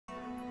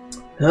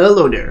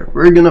Hello there,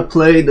 we're gonna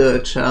play the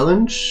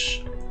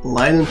challenge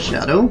Light and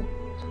Shadow,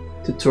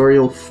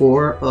 tutorial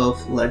 4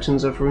 of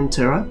Legends of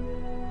Runeterra.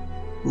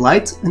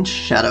 Light and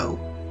Shadow.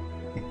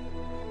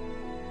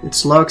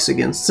 It's logs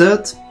against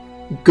Zed.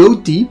 Go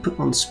deep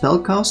on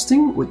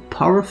spellcasting with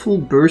powerful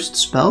burst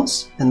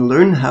spells and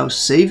learn how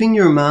saving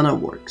your mana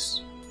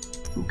works.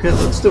 Okay,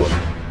 let's do it.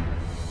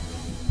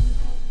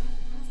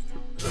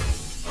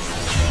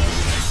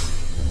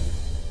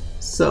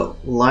 So,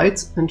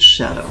 Light and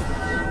Shadow.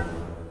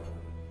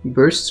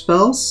 Burst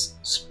spells,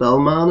 spell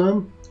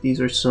mana,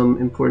 these are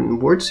some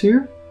important words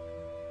here.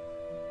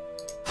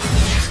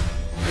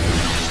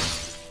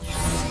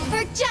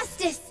 For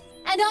justice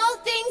and all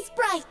things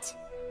bright.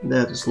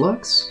 That is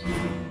Lux.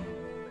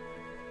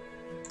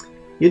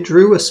 You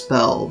drew a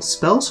spell.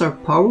 Spells are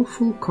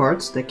powerful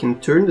cards that can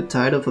turn the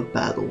tide of a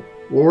battle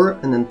or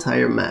an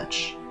entire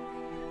match.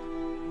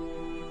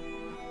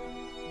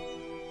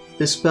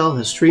 This spell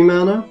has 3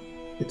 mana.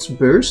 It's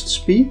burst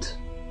speed.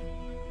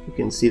 You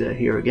can see that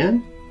here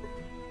again.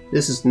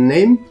 This is the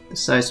name, the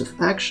size of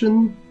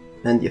action,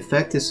 and the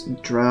effect is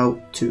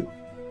Drow 2.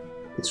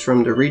 It's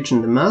from the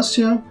region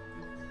Demacia,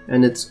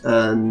 and it's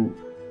a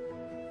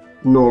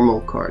normal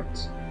card.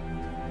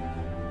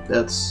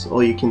 That's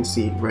all you can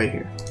see right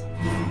here.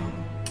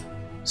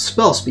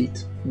 Spell speed.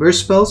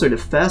 Burst spells are the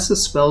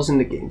fastest spells in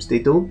the games.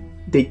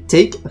 They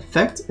take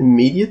effect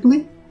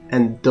immediately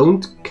and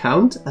don't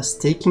count as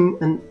taking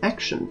an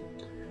action.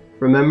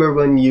 Remember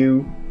when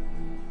you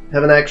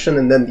have an action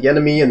and then the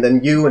enemy and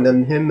then you and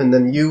then him and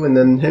then you and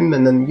then him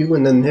and then you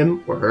and then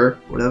him or her,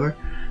 whatever.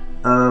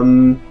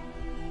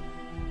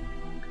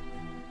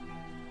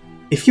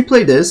 If you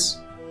play this,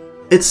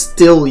 it's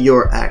still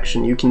your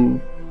action. You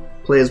can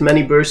play as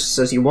many bursts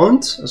as you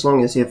want, as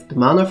long as you have the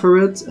mana for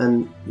it,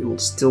 and it will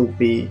still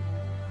be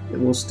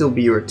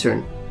your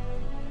turn.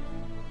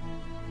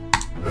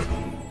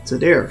 So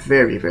they are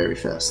very, very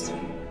fast.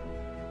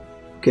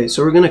 Okay,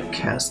 so we're gonna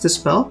cast this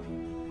spell.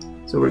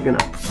 So we're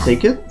gonna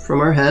take it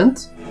from our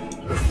hand,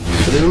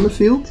 put it on the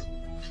field.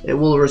 It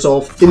will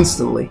resolve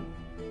instantly.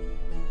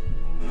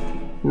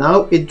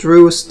 Now it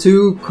drew us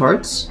 2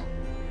 cards.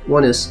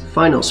 One is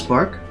Final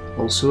Spark,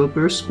 also a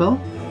burst spell,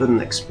 but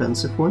an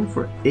expensive one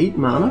for 8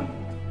 mana.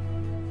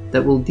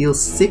 That will deal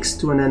 6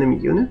 to an enemy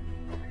unit.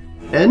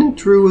 And it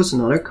drew us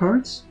another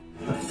card,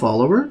 a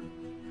Follower,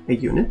 a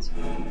unit,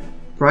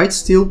 Bright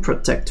Steel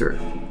Protector.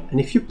 And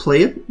if you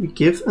play it, you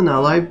give an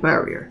ally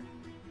barrier.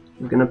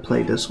 We're gonna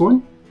play this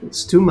one.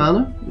 It's 2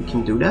 mana, we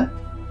can do that.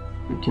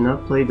 We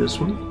cannot play this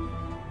one.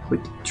 With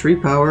 3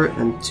 power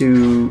and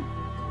 2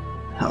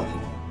 health.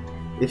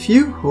 If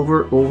you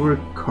hover over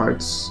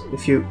cards,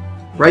 if you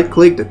right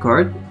click the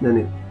card, then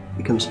it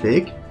becomes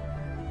big.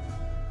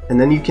 And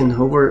then you can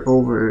hover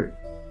over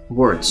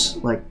words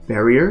like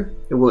barrier.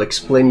 It will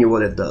explain you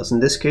what it does. In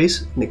this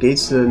case,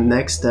 negates the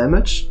next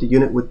damage the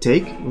unit would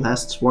take,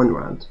 lasts 1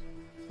 round.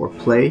 Or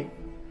play.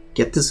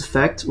 Get this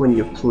effect when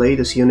you play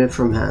this unit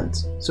from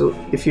hand. So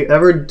if you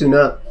ever do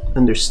not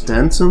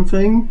understand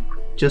something,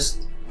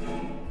 just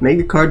make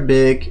the card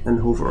big and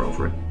hover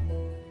over it.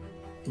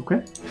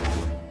 Okay?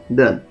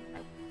 Then,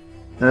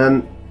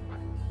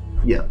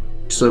 yeah.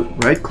 So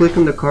right click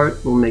on the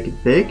card will make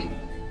it big.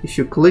 If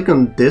you click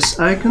on this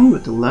icon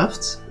with the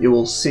left, you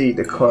will see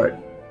the card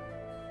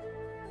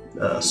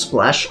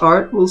splash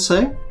art, we'll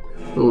say.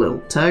 A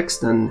little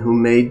text and who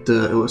made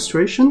the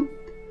illustration.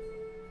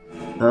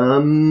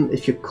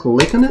 If you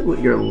click on it with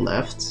your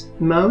left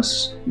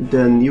mouse,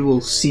 then you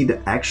will see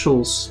the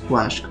actual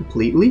splash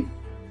completely.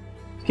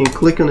 You can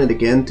click on it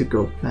again to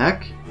go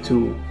back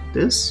to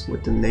this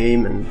with the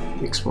name and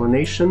the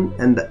explanation,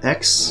 and the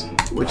X,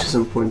 which is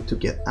important to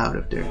get out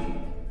of there.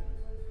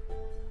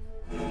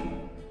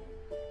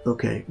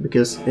 Okay,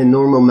 because in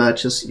normal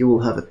matches you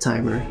will have a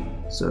timer,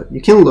 so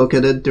you can look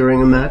at it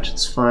during a match,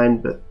 it's fine,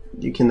 but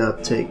you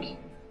cannot take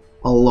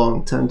a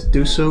long time to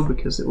do so,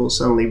 because it will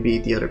suddenly be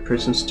the other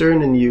person's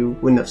turn and you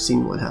wouldn't have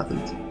seen what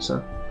happened.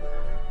 So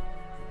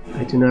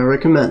I do not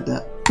recommend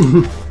that.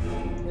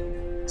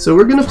 So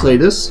we're gonna play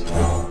this,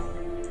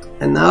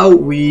 and now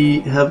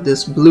we have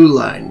this blue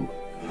line.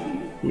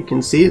 You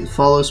can see it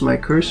follows my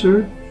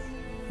cursor.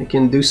 I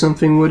can do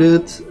something with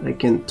it. I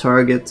can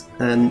target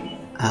an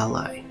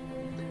ally.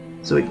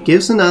 So it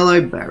gives an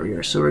ally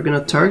barrier. So we're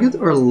gonna target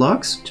our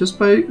Lux just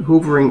by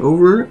hovering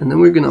over, and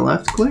then we're gonna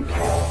left click.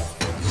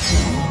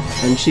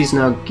 And she's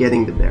now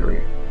getting the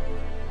barrier.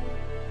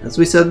 As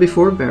we said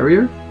before,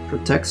 barrier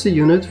protects the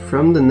unit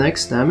from the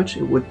next damage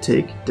it would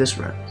take this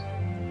round.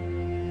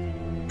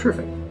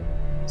 Perfect.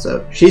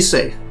 So she's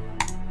safe.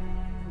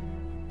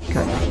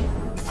 Okay.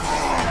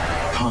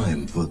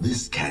 Time for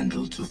this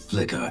candle to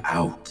flicker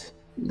out.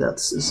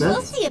 That's Zed.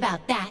 We'll see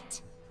about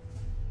that.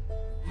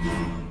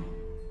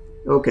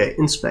 Okay,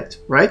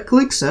 inspect. Right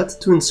click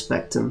Zed to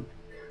inspect him.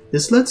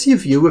 This lets you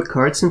view a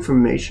card's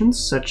information,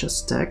 such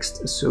as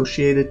text,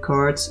 associated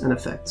cards, and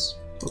effects.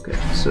 Okay,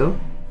 so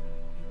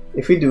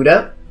if we do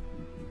that,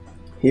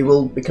 he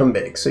will become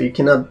big. So you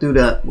cannot do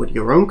that with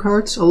your own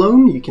cards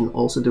alone, you can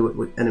also do it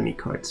with enemy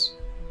cards.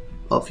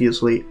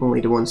 Obviously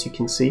only the ones you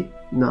can see,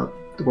 not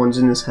the ones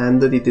in his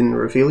hand that he didn't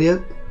reveal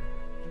yet.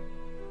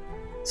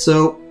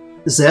 So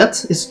Zed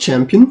is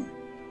champion.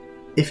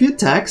 If he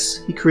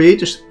attacks, he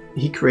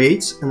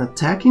creates an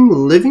attacking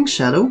living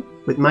shadow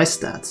with my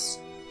stats.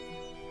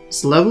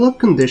 His level up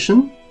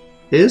condition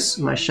is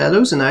my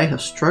shadows and I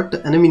have struck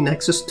the enemy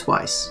nexus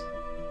twice.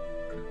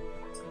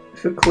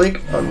 If you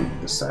click on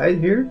the side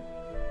here,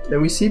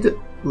 then we see the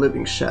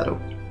living shadow.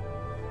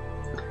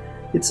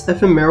 It's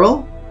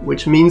ephemeral,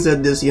 which means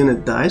that this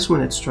unit dies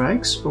when it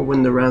strikes or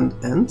when the round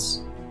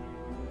ends.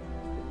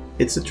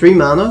 It's a 3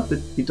 mana, but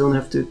you don't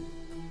have to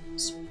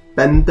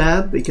spend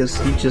that because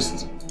he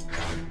just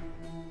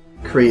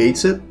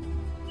creates it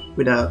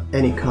without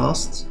any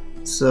cost.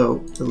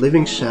 So the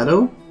living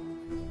shadow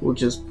will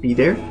just be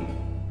there.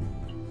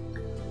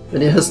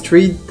 And it has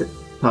 3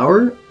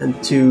 power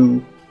and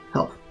 2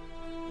 health.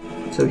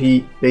 So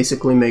he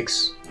basically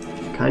makes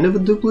kind of a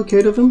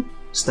duplicate of him,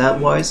 stat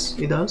wise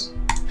he does.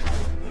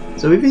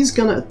 So if he's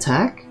gonna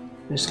attack,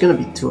 there's gonna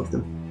be 2 of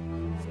them.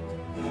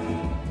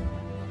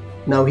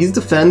 Now he's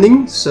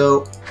defending,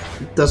 so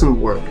it doesn't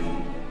work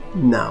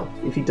now.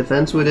 If he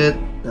defends with it,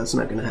 that's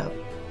not gonna happen.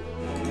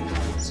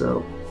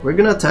 So we're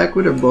gonna attack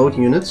with our both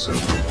units, so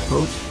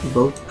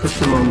both put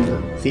them on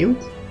the field.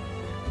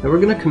 And we're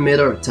gonna commit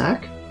our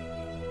attack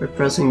by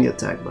pressing the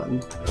attack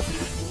button.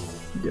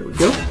 There we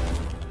go.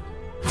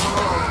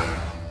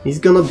 He's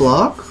gonna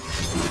block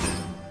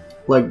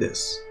like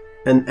this.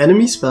 And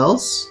enemy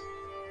spells,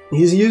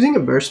 he's using a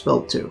burst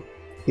spell too.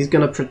 He's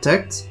gonna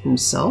protect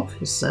himself,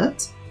 his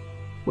set,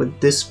 with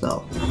this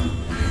spell.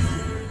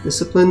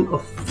 Discipline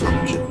of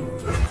Fortune.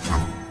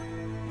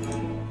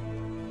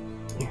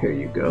 Here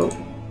you go.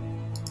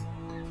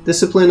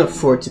 Discipline of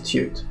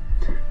Fortitude.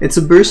 It's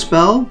a burst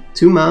spell,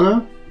 2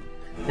 mana,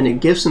 and it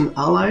gives an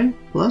ally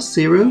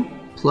 +0,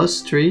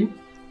 +3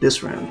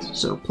 this round.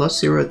 So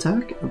 +0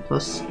 attack and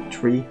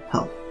 +3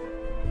 health.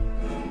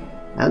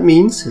 That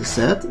means his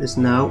set is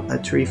now a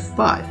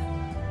 3/5.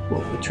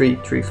 Well, a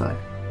 3/3/5.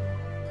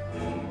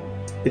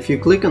 If you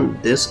click on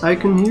this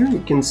icon here,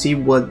 you can see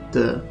what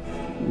the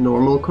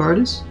normal card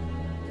is.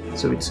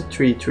 So it's a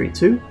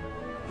 3/3/2.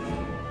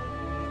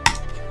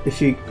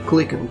 If you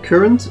click on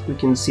current, we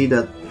can see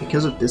that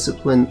because of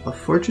Discipline of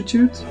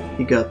Fortitude,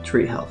 he got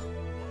 3 health.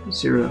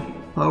 0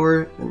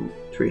 power and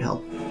 3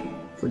 health.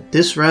 For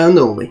this round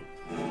only.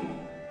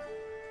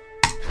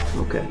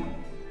 Okay.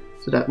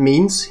 So that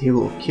means he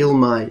will kill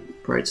my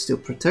Bright Steel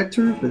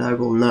Protector, but I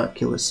will not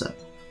kill his set.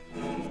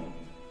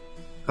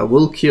 I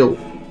will kill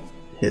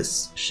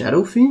his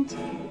Shadow Fiend.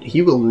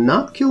 He will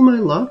not kill my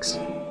Lux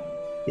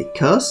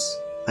because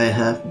I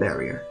have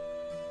Barrier.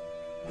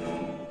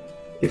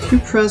 If you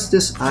press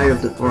this Eye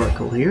of the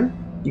Oracle here,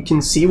 you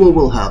can see what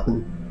will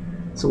happen.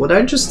 So what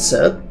I just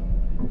said,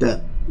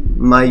 that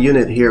my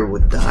unit here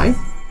would die,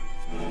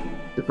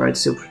 the Bright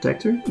Steel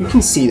Protector, you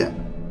can see that.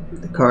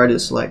 The card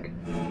is like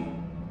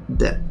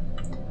dead.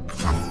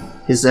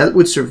 His Z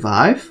would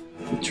survive,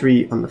 the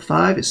 3 on the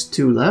 5 is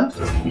 2 left,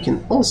 you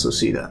can also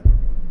see that.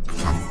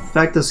 The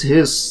fact that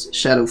his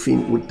Shadow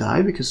Fiend would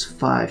die because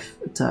 5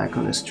 attack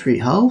on his 3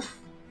 health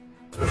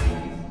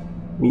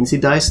means he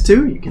dies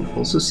too, you can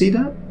also see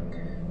that.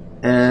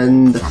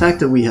 And the fact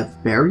that we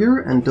have Barrier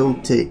and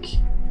don't take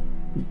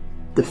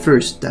the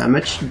first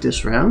damage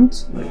this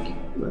round, like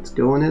let's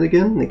go on it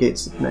again,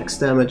 negates the next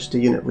damage the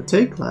unit would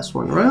take, last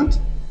one round,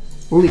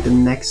 only the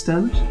next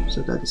damage,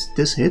 so that is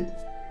this hit,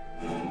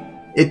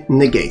 it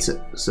negates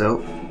it.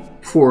 So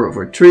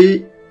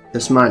 4/3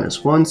 is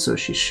 -1, so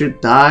she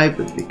should die,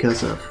 but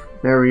because of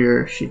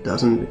Barrier she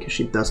doesn't, because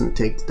she doesn't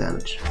take the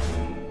damage.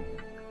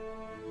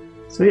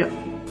 So yeah,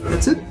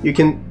 that's it. You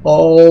can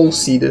all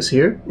see this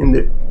here in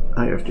the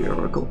Eye of the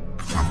Oracle.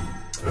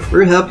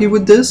 We're happy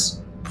with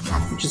this.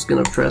 I'm just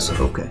gonna press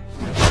OK.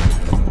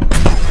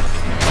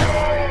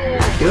 There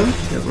we go,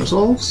 that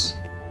resolves.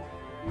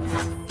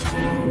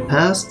 We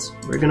passed,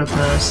 we're gonna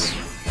pass.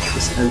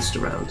 This ends the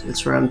round.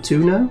 It's round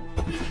 2 now.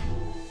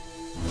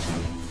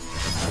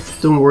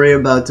 Don't worry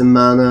about the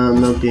mana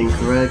not being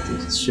correct,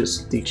 it's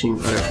just teaching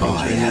other things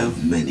I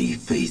have many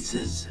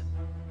faces.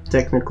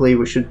 Technically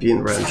we should be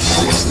in round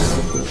 6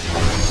 now, but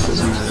it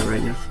doesn't matter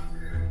right now.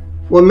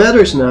 What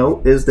matters now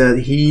is that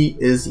he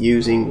is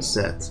using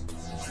Zed.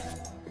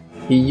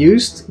 He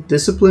used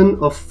Discipline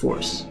of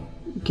Force.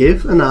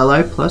 Give an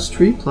ally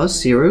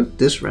 +3/+0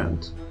 this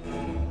round.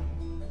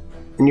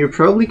 And you're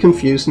probably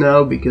confused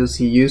now because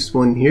he used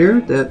one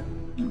here that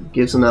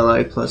gives an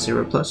ally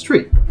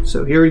 +0/+3.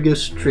 So here it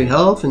gives 3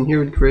 health and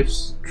here it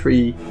gives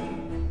 3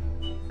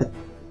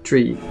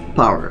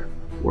 power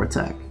or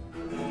attack.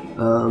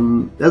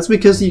 That's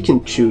because you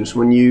can choose.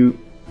 When you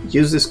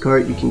use this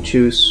card, you can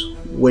choose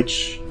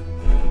which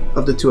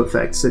of the 2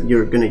 effects that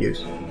you're gonna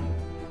use.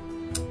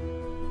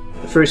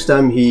 The first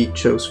time he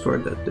chose for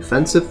the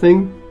defensive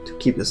thing to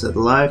keep his set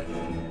alive.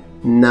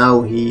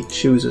 Now he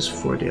chooses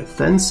for the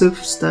offensive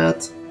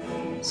stat,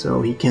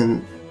 so he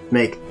can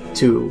make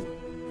 2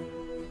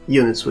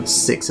 units with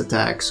 6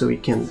 attacks, so he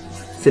can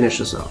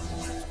finish us off.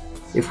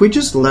 If we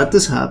just let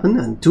this happen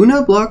and do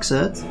not block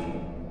Zed,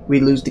 we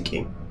lose the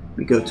game.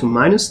 We go to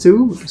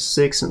 -2 with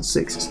 6 and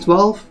 6 is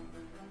 12.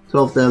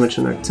 12 damage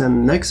on our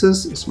 10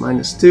 Nexus is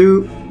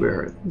 -2.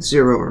 We're at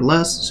 0 or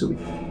less, so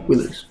we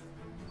lose.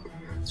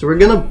 So we're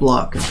gonna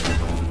block.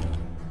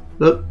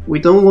 But we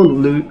don't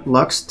want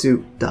Lux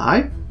to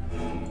die.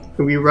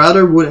 We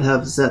rather would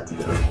have Zed to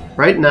die.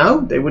 Right now,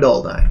 they would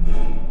all die.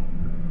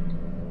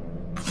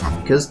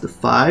 Because the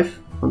 5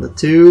 on the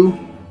 2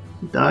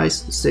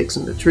 dies, the 6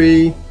 on the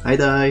 3, I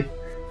die.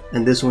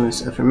 And this one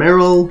is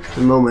ephemeral.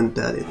 The moment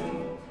that it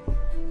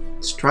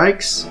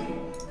strikes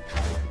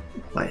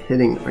by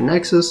hitting our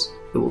Nexus,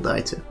 it will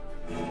die too.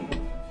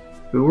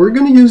 But we're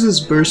gonna use this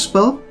burst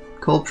spell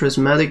called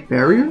Prismatic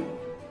Barrier,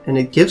 and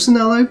it gives an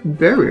ally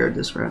barrier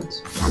this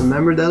round.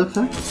 Remember that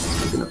effect?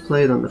 So we're gonna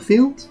play it on the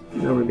field.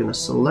 Now we're gonna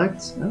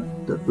select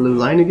the blue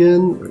line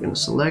again. We're gonna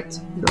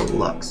select the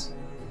Lux.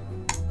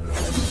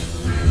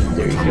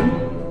 There you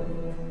go.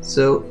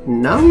 So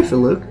now if you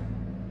look,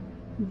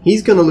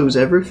 he's gonna lose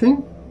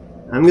everything.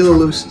 I'm gonna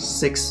lose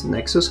 6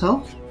 Nexus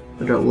health,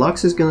 but our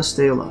Lux is gonna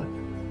stay alive.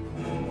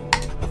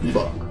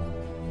 Bonk.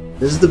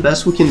 This is the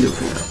best we can do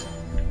for now.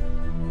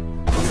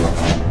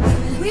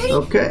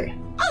 Okay.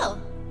 Oh,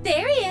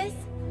 there he is.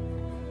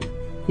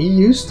 He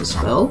used the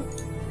spell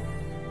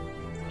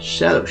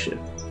Shadow Shift.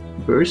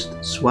 Burst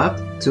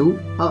swapped 2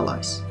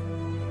 allies.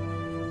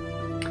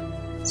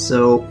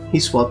 So he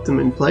swapped them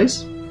in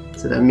place.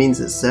 So that means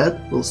his Zed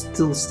will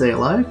still stay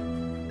alive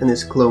and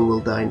his clone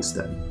will die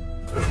instead.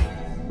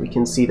 We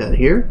can see that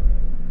here.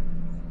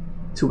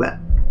 Too bad.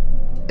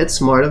 It's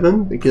smart of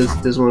him because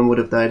this one would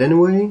have died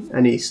anyway,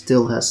 and he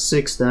still has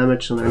 6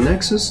 damage on our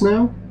Nexus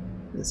now,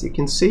 as you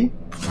can see,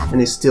 and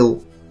he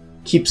still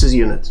keeps his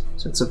unit.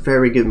 So it's a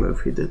very good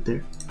move he did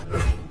there.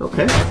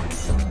 Okay.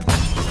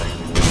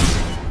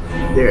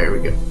 There we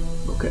go.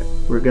 Okay,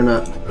 we're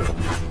gonna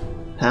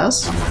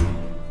pass.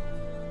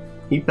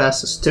 He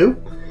passes too.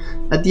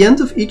 At the end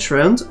of each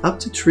round, up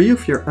to 3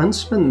 of your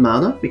unspent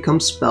mana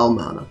becomes spell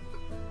mana.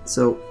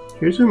 So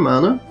here's your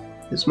mana,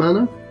 his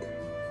mana.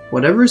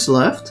 Whatever is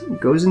left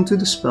goes into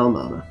the spell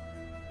mana.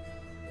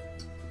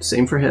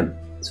 Same for him.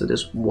 So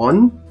this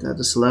 1 that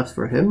is left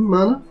for him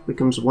mana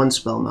becomes 1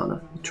 spell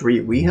mana. The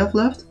 3 we have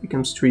left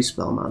becomes 3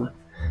 spell mana.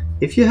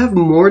 If you have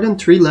more than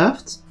 3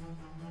 left,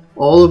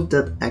 all of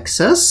that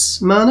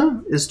excess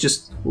mana is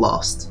just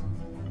lost.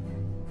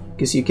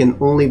 Because you can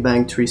only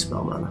bank 3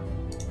 spell mana.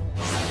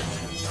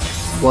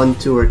 1,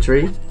 2, or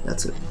 3,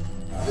 that's it.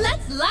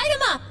 Let's light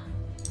him up!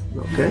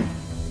 Okay.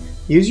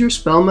 Use your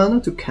spell mana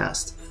to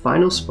cast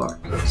Final Spark.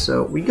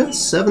 So we got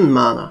 7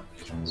 mana.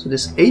 So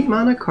this 8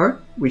 mana card,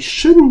 we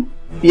shouldn't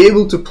be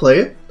able to play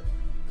it.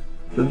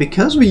 But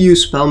because we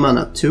use spell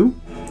mana 2,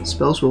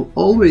 spells will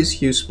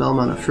always use spell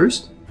mana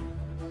first.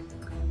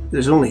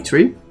 There's only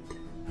 3.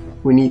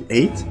 We need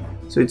 8.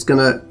 So it's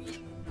gonna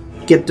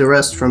get the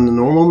rest from the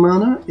normal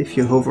mana. If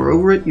you hover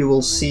over it, you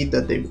will see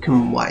that they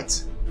become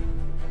white.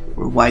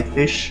 Or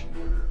white-ish.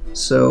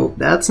 So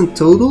that's a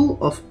total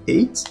of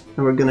 8.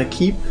 And we're gonna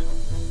keep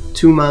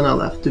 2 mana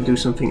left to do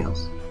something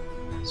else.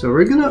 So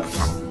we're gonna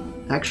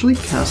actually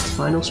cast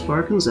Final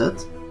Spark on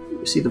Zed.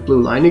 You see the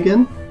blue line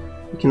again.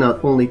 We can not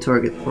only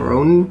target our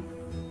own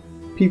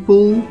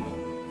people,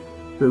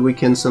 but we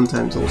can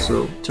sometimes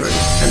also target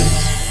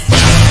enemies.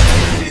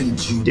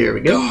 Into there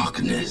we go.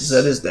 Darkness.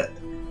 Zed is dead.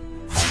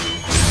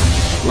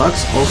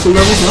 Lux also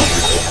levels up.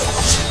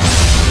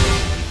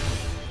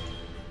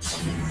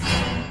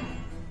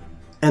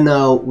 And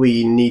now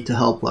we need to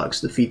help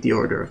Lux defeat the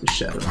Order of the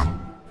Shadow.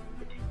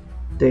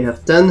 They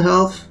have 10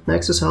 health,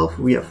 Nexus health,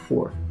 we have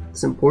 4.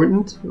 It's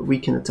important, we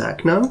can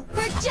attack now.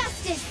 For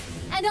justice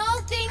and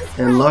all things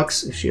And right.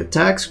 Lux, if she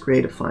attacks,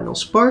 create a Final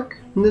Spark,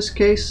 in this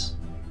case.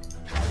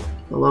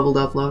 A leveled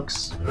up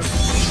Lux.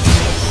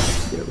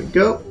 There we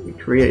go, we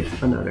create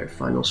another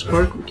Final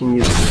Spark, we can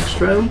use it next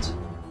round.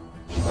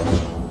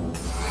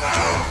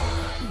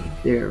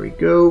 There we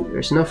go,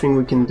 there's nothing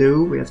we can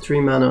do, we have 3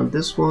 mana on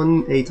this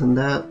one, 8 on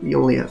that, we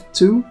only have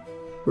 2.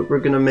 But we're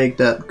gonna make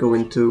that go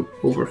into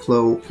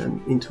overflow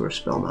and into our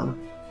spell mana.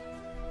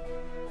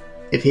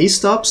 If he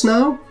stops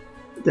now,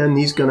 then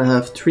he's gonna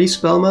have 3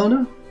 spell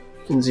mana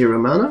and 0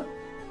 mana.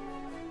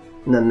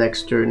 And then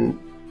next turn,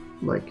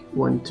 like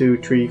 1, 2,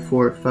 3,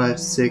 4, 5,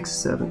 6,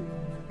 7,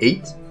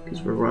 8,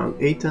 because we're around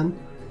 8 then.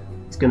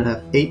 He's gonna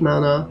have 8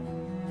 mana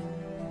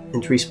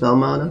and 3 spell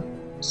mana,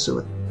 so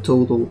a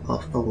total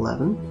of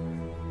 11.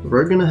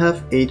 We're gonna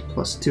have 8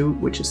 plus 2,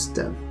 which is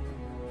 10.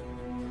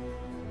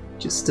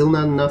 Which is still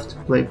not enough to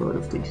play both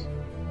of these.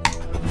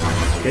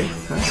 Okay,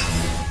 pass.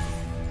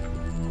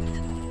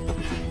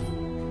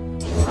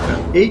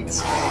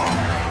 8.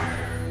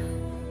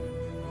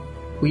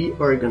 We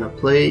are gonna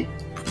play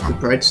the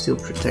Brightsteel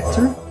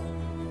Protector,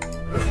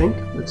 I think.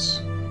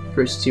 Let's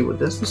first see what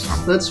this is.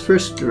 Let's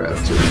first draw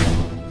 2.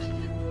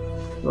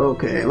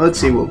 Okay, let's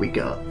see what we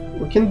got.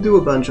 We can do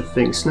a bunch of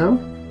things now.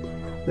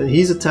 But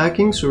he's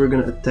attacking, so we're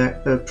gonna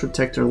attack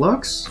Protector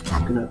Lux.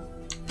 I'm gonna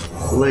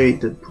play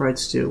the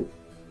Brightsteel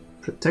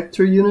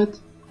Protector unit.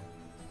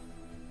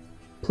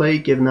 Play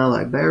give an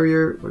ally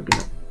barrier. We're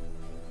gonna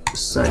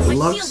assign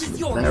Lux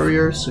the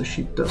barrier so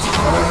she doesn't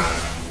die.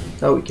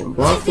 Now we can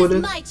block with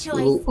it.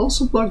 We will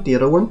also block the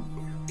other one.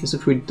 Because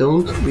if we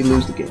don't, we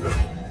lose the game.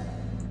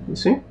 You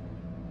see?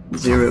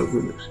 0,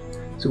 we lose.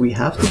 So we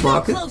have to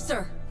block it.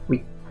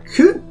 We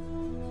could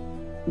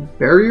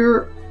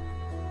barrier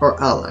our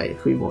ally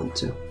if we want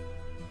to.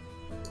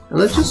 And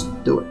let's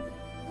just do it.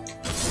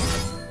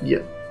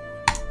 Yeah.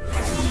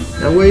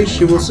 That way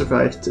she will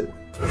survive too.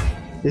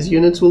 His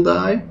units will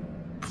die.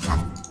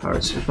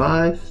 Ours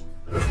survive.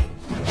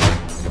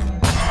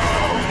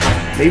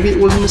 Maybe it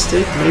was a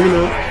mistake, maybe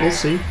not, we'll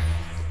see.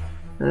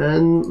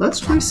 And let's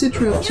play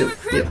Citriel too.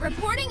 Yep.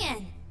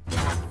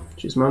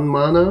 Choose 1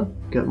 mana,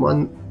 got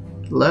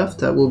 1 left,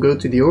 that will go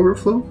to the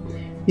overflow.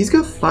 He's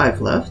got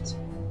 5 left,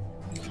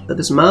 but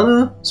his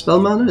mana, spell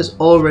mana, is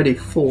already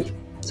full,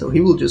 so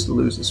he will just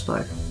lose his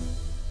 5.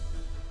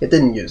 It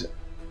didn't use it.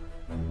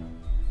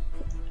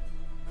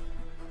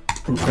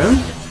 And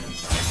round.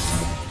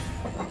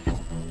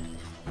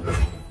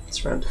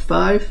 It's round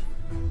 5.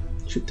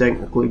 Should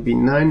technically be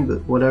 9,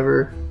 but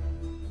whatever.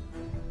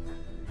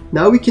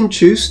 Now we can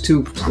choose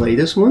to play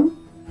this one,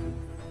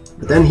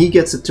 but then he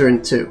gets a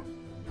turn too.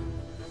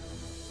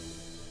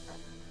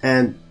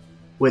 And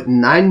with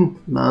 9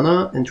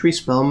 mana and 3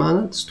 spell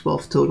mana, it's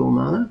 12 total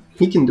mana,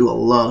 he can do a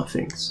lot of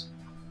things.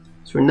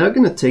 So we're not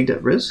going to take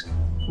that risk,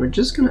 we're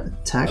just going to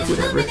attack with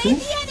everything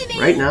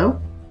right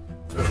now,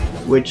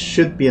 which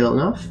should be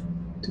enough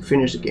to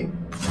finish the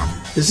game.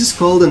 This is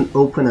called an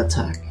open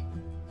attack.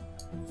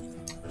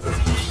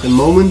 The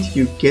moment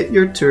you get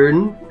your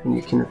turn and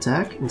you can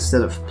attack,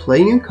 instead of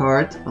playing a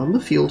card on the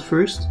field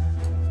first,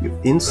 you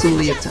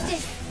instantly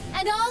attack.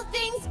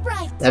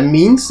 That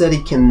means that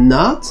he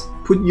cannot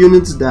put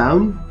units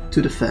down to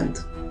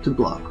defend, to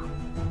block.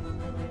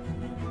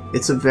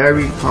 It's a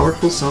very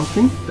powerful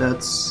something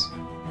that's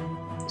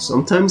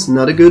sometimes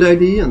not a good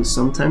idea and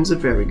sometimes a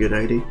very good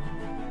idea.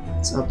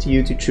 It's up to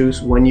you to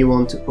choose when you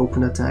want to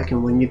open attack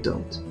and when you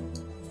don't.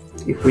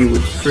 If we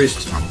would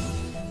first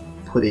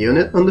put a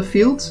unit on the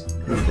field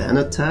and then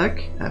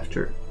attack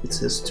after it's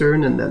his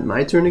turn and then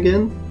my turn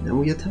again, then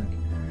we attack.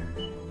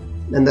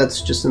 And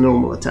that's just a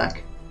normal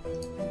attack.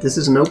 This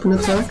is an open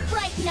attack,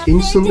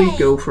 instantly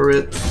go for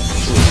it and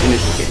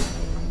finish the game.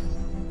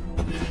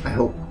 I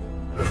hope.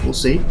 We'll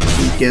see.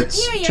 He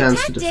gets a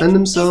chance to defend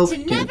himself,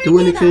 he can't do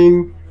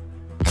anything.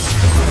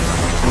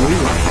 And we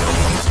win.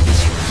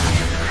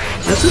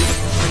 That's it.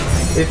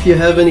 If you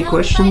have any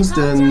questions,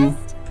 then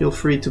feel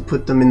free to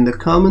put them in the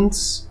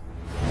comments.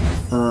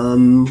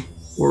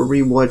 Or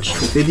rewatch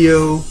the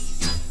video,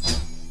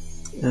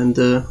 and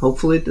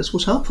hopefully this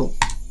was helpful.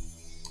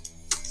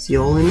 See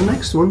you all in the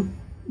next one.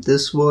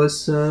 This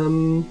was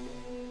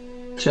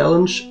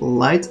Challenge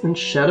Light and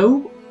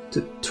Shadow,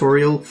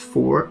 Tutorial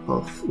 4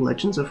 of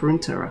Legends of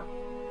Runeterra.